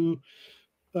to do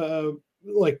uh,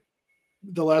 like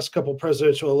the last couple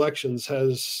presidential elections?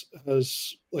 Has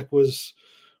like was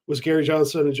Gary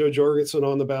Johnson and Joe Jorgensen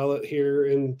on the ballot here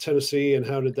in Tennessee, and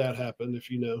how did that happen? If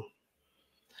you know.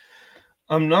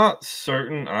 I'm not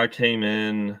certain. I came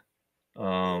in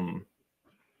um,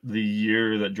 the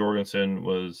year that Jorgensen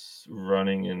was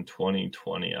running in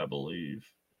 2020, I believe.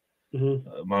 Hmm.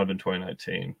 It might have been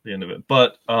 2019, the end of it.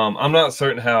 But I'm not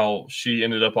certain how she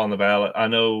ended up on the ballot. I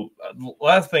know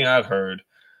last thing I'd heard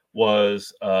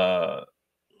was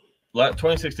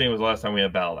 2016 was the last time we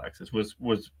had ballot access. Was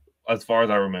as far as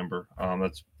I remember.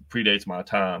 That's predates my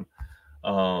time.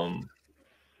 Um,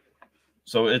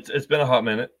 so it's been a hot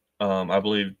minute. I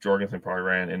believe Jorgensen probably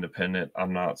ran independent.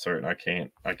 I'm not certain. I can't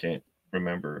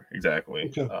remember exactly.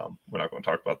 Okay. We're not going to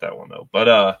talk about that one though.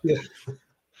 Yeah.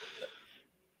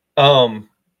 Um,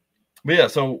 but yeah.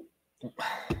 So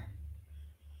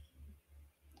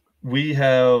we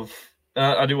have.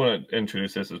 I do want to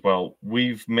introduce this as well.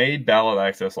 We've made ballot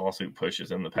access lawsuit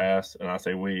pushes in the past, and I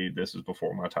say we. This is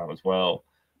before my time as well.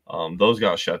 Those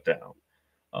got shut down.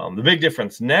 The big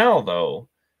difference now, though,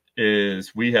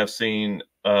 is we have seen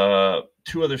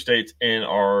two other states in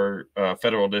our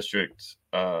federal district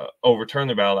overturn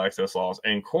their ballot access laws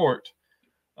in court,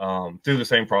 through the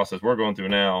same process we're going through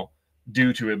now,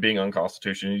 due to it being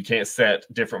unconstitutional. You can't set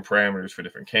different parameters for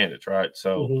different candidates, right?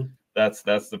 So Mm-hmm.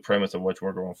 that's the premise of which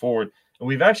we're going forward. And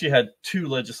we've actually had 2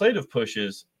 legislative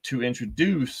pushes to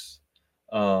introduce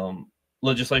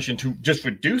legislation to just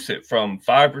reduce it from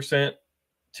 5%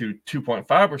 to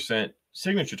 2.5%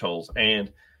 signature tolls.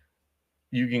 And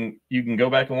you can go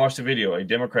back and watch the video. A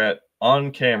Democrat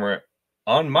on camera,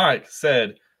 on mic,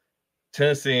 said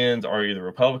Tennesseans are either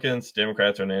Republicans,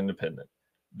 Democrats, or an independent.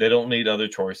 They don't need other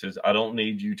choices. I don't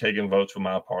need you taking votes from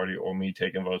my party or me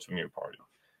taking votes from your party.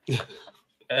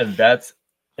 And that's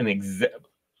an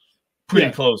pretty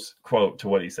Yeah. close quote to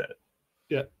what he said.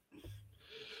 Yeah.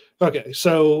 Okay.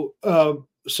 So,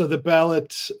 so the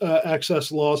ballot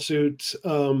access lawsuit.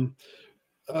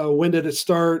 When did it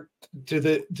start? Is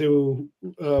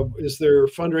there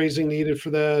fundraising needed for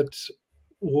that?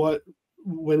 What?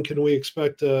 When can we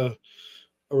expect a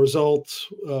result?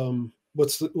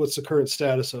 What's the current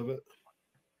status of it?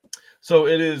 So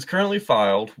it is currently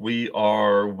filed. We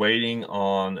are waiting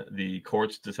on the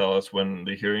courts to tell us when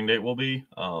the hearing date will be.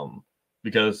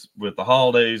 Because with the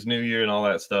holidays, New Year, and all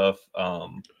that stuff,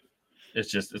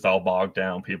 it's all bogged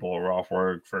down. People are off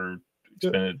work for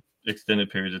extended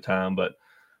periods of time, but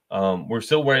we're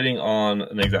still waiting on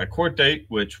an exact court date,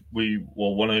 which we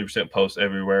will 100% post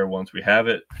everywhere once we have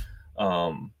it.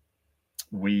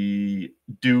 We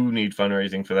do need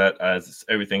fundraising for that, as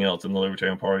everything else in the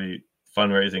Libertarian Party.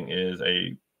 Fundraising is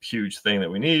a huge thing that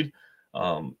we need,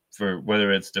 for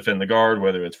whether it's Defend the Guard,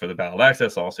 whether it's for the ballot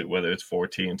access lawsuit, whether it's for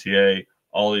TNTA.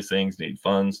 All these things need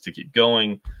funds to keep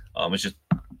going. It's just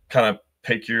kind of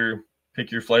pick your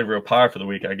flavor of pie for the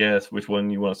week, I guess, which one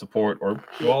you want to support, or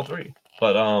do all three.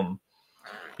 But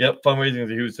yep, fundraising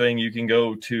is a huge thing. You can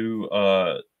go to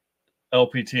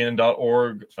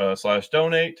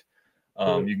lptn.org/donate.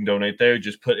 You can donate there.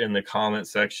 Just put in the comment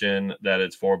section that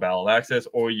it's for ballot access,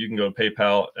 or you can go to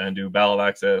PayPal and do ballot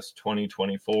access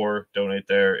 2024. Donate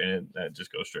there, and that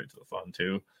just goes straight to the fund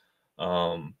too.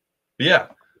 But yeah,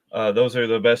 those are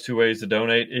the best 2 ways to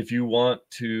donate. If you want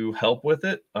to help with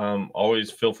it,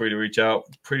 always feel free to reach out.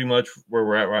 Pretty much where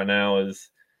we're at right now is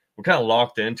we're kind of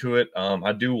locked into it.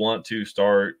 I do want to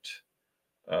start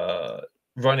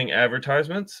running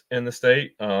advertisements in the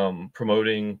state,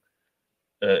 promoting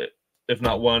if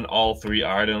not one, all 3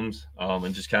 items,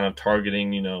 and just kind of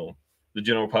targeting, the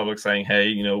general public, saying,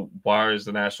 hey, why is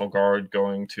the National Guard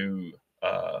going to,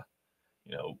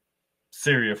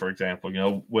 Syria, for example,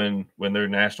 when they're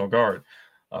National Guard?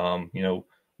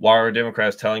 Why are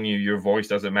Democrats telling you your voice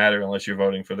doesn't matter unless you're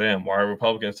voting for them? Why are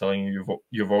Republicans telling you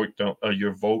your vote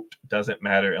doesn't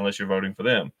matter unless you're voting for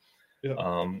them? Yeah.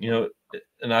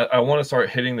 And I want to start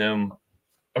hitting them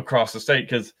across the state,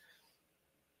 because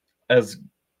as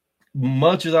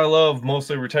much as I love most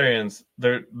libertarians,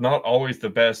 they're not always the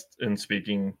best in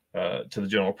speaking to the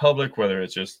general public, whether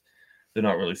it's just they're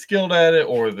not really skilled at it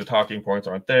or the talking points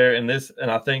aren't there. And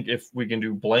I think if we can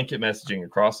do blanket messaging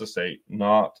across the state,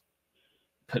 not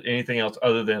put anything else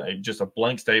other than just a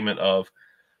blank statement of,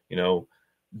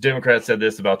 Democrats said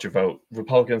this about your vote,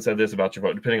 Republicans said this about your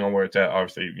vote, depending on where it's at.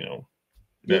 Obviously,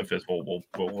 Memphis will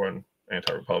run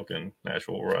anti-Republican,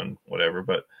 Nashville will run whatever,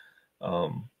 but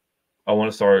I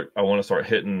want to start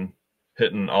hitting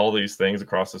all these things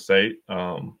across the state.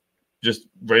 Just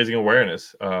raising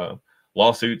awareness.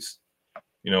 Lawsuits,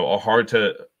 are hard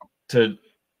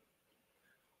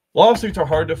lawsuits are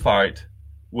hard to fight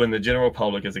when the general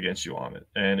public is against you on it.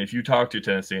 And if you talk to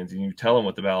Tennesseans and you tell them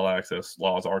what the ballot access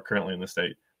laws are currently in the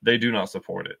state, they do not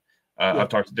support it. I've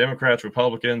talked to Democrats,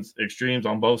 Republicans, extremes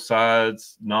on both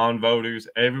sides, non-voters.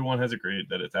 Everyone has agreed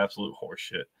that it's absolute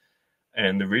horseshit.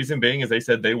 And the reason being is they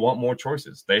said they want more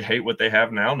choices. They hate what they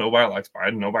have now. Nobody likes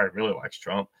Biden. Nobody really likes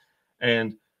Trump.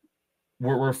 And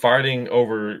we're fighting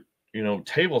over,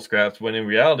 table scraps, when in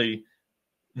reality,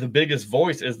 the biggest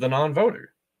voice is the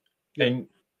non-voter. Yeah. And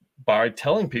by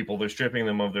telling people they're stripping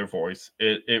them of their voice,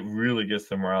 it really gets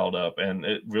them riled up, and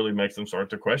it really makes them start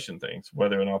to question things,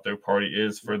 whether or not their party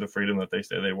is for the freedom that they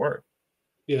say they were.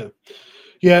 Yeah.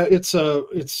 Yeah. It's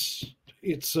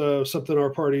something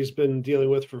our party's been dealing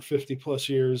with for 50 plus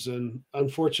years. And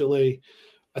unfortunately,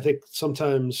 I think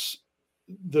sometimes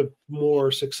the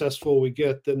more successful we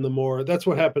get, then the more. That's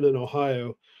what happened in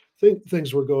Ohio. I think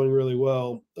things were going really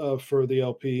well for the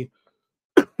LP.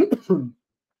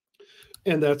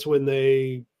 And that's when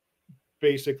they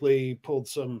basically pulled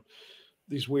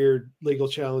these weird legal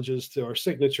challenges to our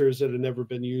signatures that had never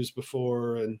been used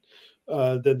before. And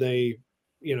then they,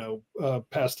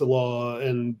 passed a law,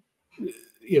 and,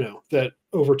 that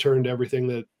overturned everything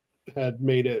that had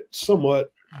made it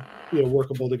somewhat,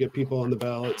 workable to get people on the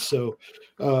ballot. So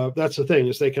that's the thing,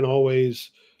 is they can always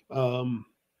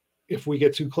If we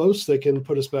get too close, they can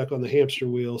put us back on the hamster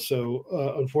wheel. So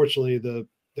unfortunately, the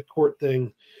court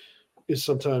thing is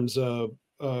sometimes the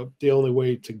only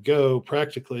way to go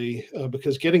practically,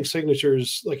 because getting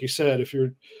signatures, like you said, if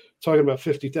you're talking about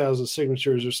 50,000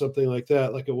 signatures or something like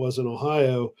that, like it was in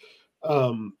Ohio,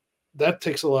 um, that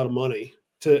takes a lot of money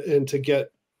to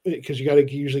get, because you got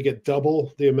to usually get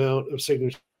double the amount of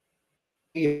signatures.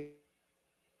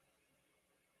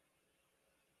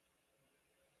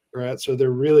 So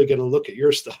they're really going to look at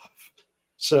your stuff.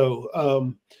 So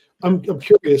I'm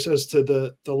curious as to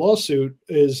the lawsuit.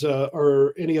 Is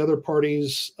are any other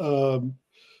parties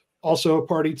also a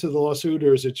party to the lawsuit,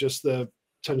 or is it just the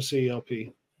Tennessee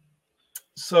LP?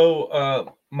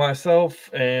 So myself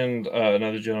and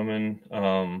another gentleman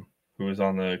who was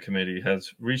on the committee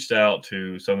has reached out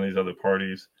to some of these other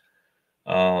parties.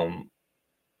 Um,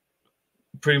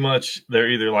 Pretty much, they're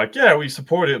either like, "Yeah, we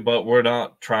support it, but we're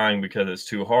not trying because it's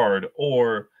too hard,"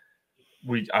 or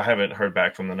I haven't heard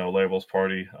back from the No Labels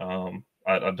party.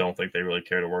 I don't think they really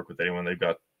care to work with anyone. They've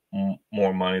got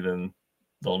more money than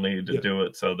they'll need to Yeah, do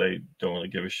it, so they don't really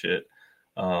give a shit.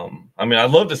 I mean, I'd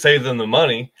love to save them the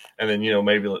money, and then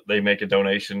maybe they make a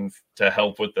donation to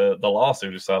help with the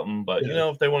lawsuit or something. But yeah,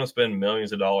 if they want to spend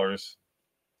millions of dollars,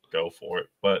 go for it.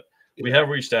 But we yeah, have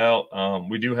reached out.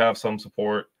 We do have some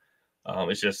support.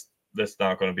 It's just that's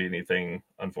not going to be anything,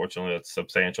 unfortunately, that's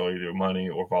substantial, either money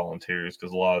or volunteers,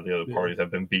 because a lot of the other yeah, parties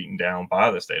have been beaten down by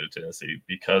the state of Tennessee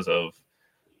because of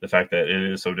the fact that it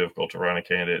is so difficult to run a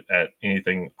candidate at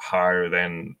anything higher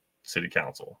than city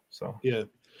council. So, yeah.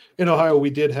 In Ohio,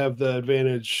 we did have the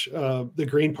advantage. The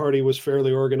Green Party was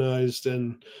fairly organized,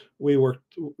 and we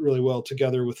worked really well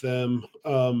together with them.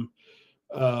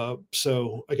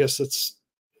 So I guess that's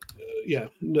yeah,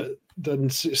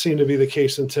 doesn't seem to be the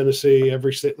case in Tennessee.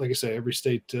 Every state, like I say, every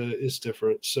state is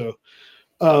different. So,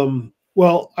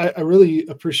 well, I really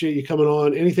appreciate you coming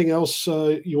on. Anything else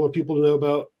you want people to know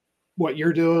about what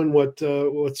you're doing? What's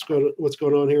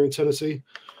going on here in Tennessee?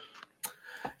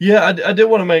 yeah, I did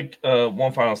want to make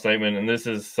one final statement, and this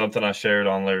is something I shared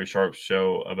on Larry Sharp's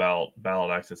show about ballot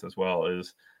access as well.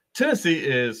 Is Tennessee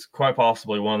is quite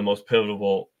possibly one of the most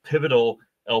pivotal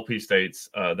LP states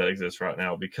that exists right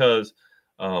now, because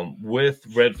with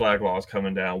red flag laws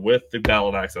coming down, with the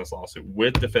ballot access lawsuit,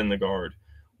 with Defend the Guard,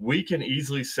 we can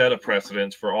easily set a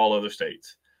precedent for all other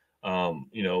states.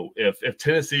 If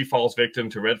Tennessee falls victim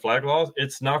to red flag laws,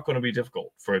 it's not going to be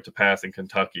difficult for it to pass in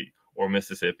Kentucky or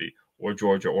Mississippi or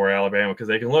Georgia or Alabama, because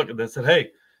they can look and they said,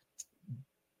 "Hey,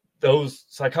 those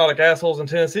psychotic assholes in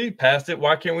Tennessee passed it.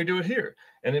 Why can't we do it here?"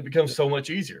 And it becomes so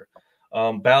much easier.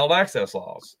 Ballot access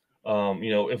laws.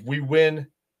 If we win,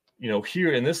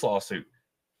 here in this lawsuit,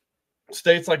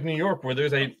 states like New York, where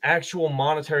there's an actual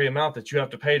monetary amount that you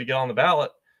have to pay to get on the ballot,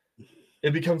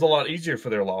 it becomes a lot easier for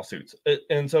their lawsuits.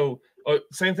 And so,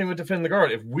 same thing with Defend the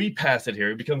Guard. If we pass it here,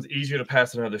 it becomes easier to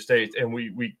pass in other states, and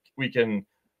we can,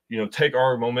 take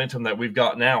our momentum that we've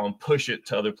got now and push it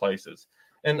to other places.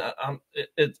 And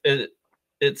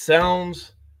it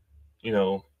sounds, you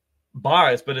know,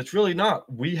 biased, but it's really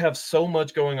not. We have so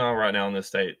much going on right now in this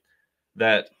state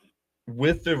that,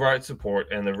 with the right support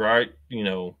and the right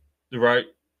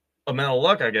amount of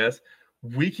luck, I guess,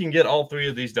 we can get all three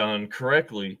of these done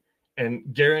correctly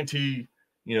and guarantee,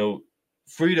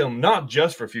 freedom, not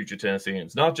just for future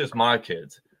Tennesseans, not just my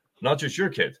kids, not just your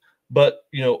kids, but,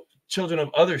 children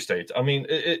of other states. I mean,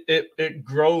 it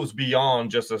grows beyond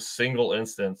just a single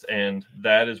instance. And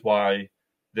that is why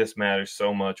this matters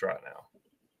so much right now.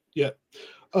 Yeah.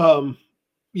 Um,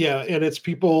 yeah, and it's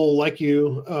people like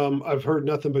you. I've heard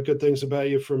nothing but good things about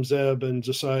you from Zeb and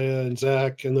Josiah and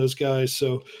Zach and those guys.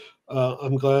 So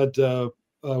I'm glad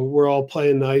we're all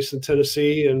playing nice in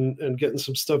Tennessee and getting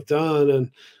some stuff done. And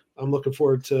I'm looking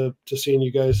forward to seeing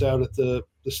you guys out at the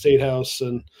state house.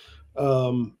 And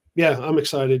yeah, I'm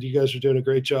excited. You guys are doing a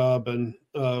great job. And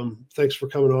thanks for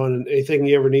coming on. And anything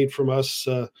you ever need from us,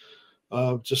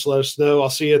 just let us know. I'll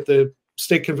see you at the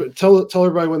state tell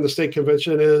everybody when the state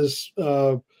convention is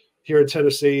here in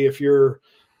Tennessee. If you're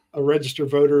a registered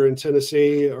voter in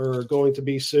Tennessee or going to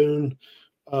be soon,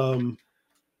 um,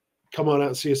 come on out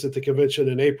and see us at the convention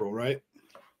in April, right?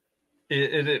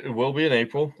 It will be in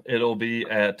April. It'll be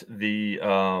at the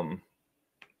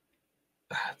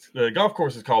golf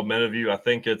course is called Meadowview. I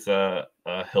think it's a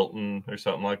Hilton or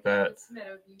something like that. It's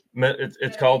Meadowview.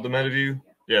 It's called the Meadowview.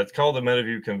 Yeah, it's called the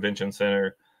Meadowview Convention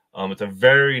Center. It's a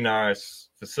very nice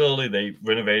facility. They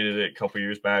renovated it a couple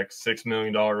years back, $6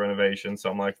 million renovation,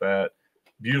 something like that.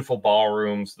 Beautiful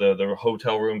ballrooms. The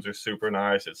hotel rooms are super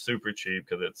nice. It's super cheap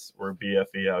because we're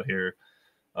BFE out here.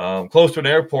 close to an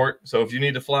airport. So if you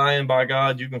need to fly in, by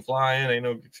God, you can fly in. Ain't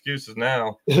no excuses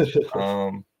now. Yeah,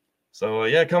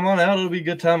 come on out. It'll be a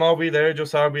good time. I'll be there.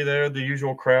 Josiah will be there. The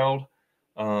usual crowd.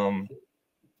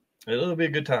 It'll be a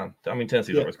good time. I mean,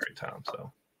 Tennessee's Yeah. always a great time.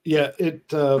 So Yeah,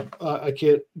 I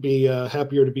can't be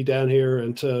happier to be down here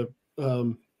and to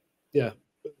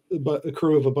but a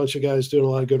crew of a bunch of guys doing a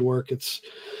lot of good work. It's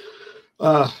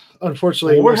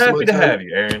unfortunately well, we're most of my happy to time. have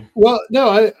you, Aaron. Well,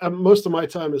 no, most of my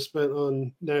time is spent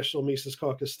on National Mises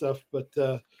Caucus stuff, but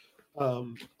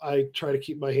I try to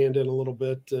keep my hand in a little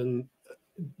bit. And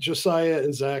Josiah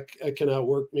and Zach can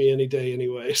outwork me any day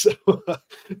anyway. So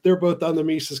they're both on the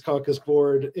Mises Caucus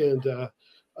board, and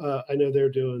I know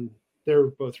they're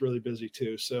both really busy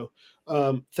too. So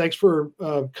thanks for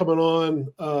coming on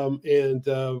and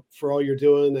for all you're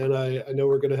doing. And I know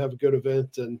we're going to have a good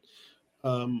event, and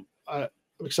I'm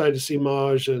excited to see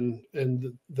Maj and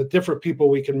the different people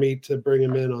we can meet to bring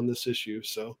him in on this issue.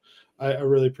 So I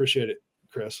really appreciate it,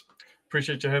 Chris.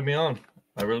 Appreciate you having me on.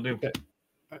 I really do. Okay.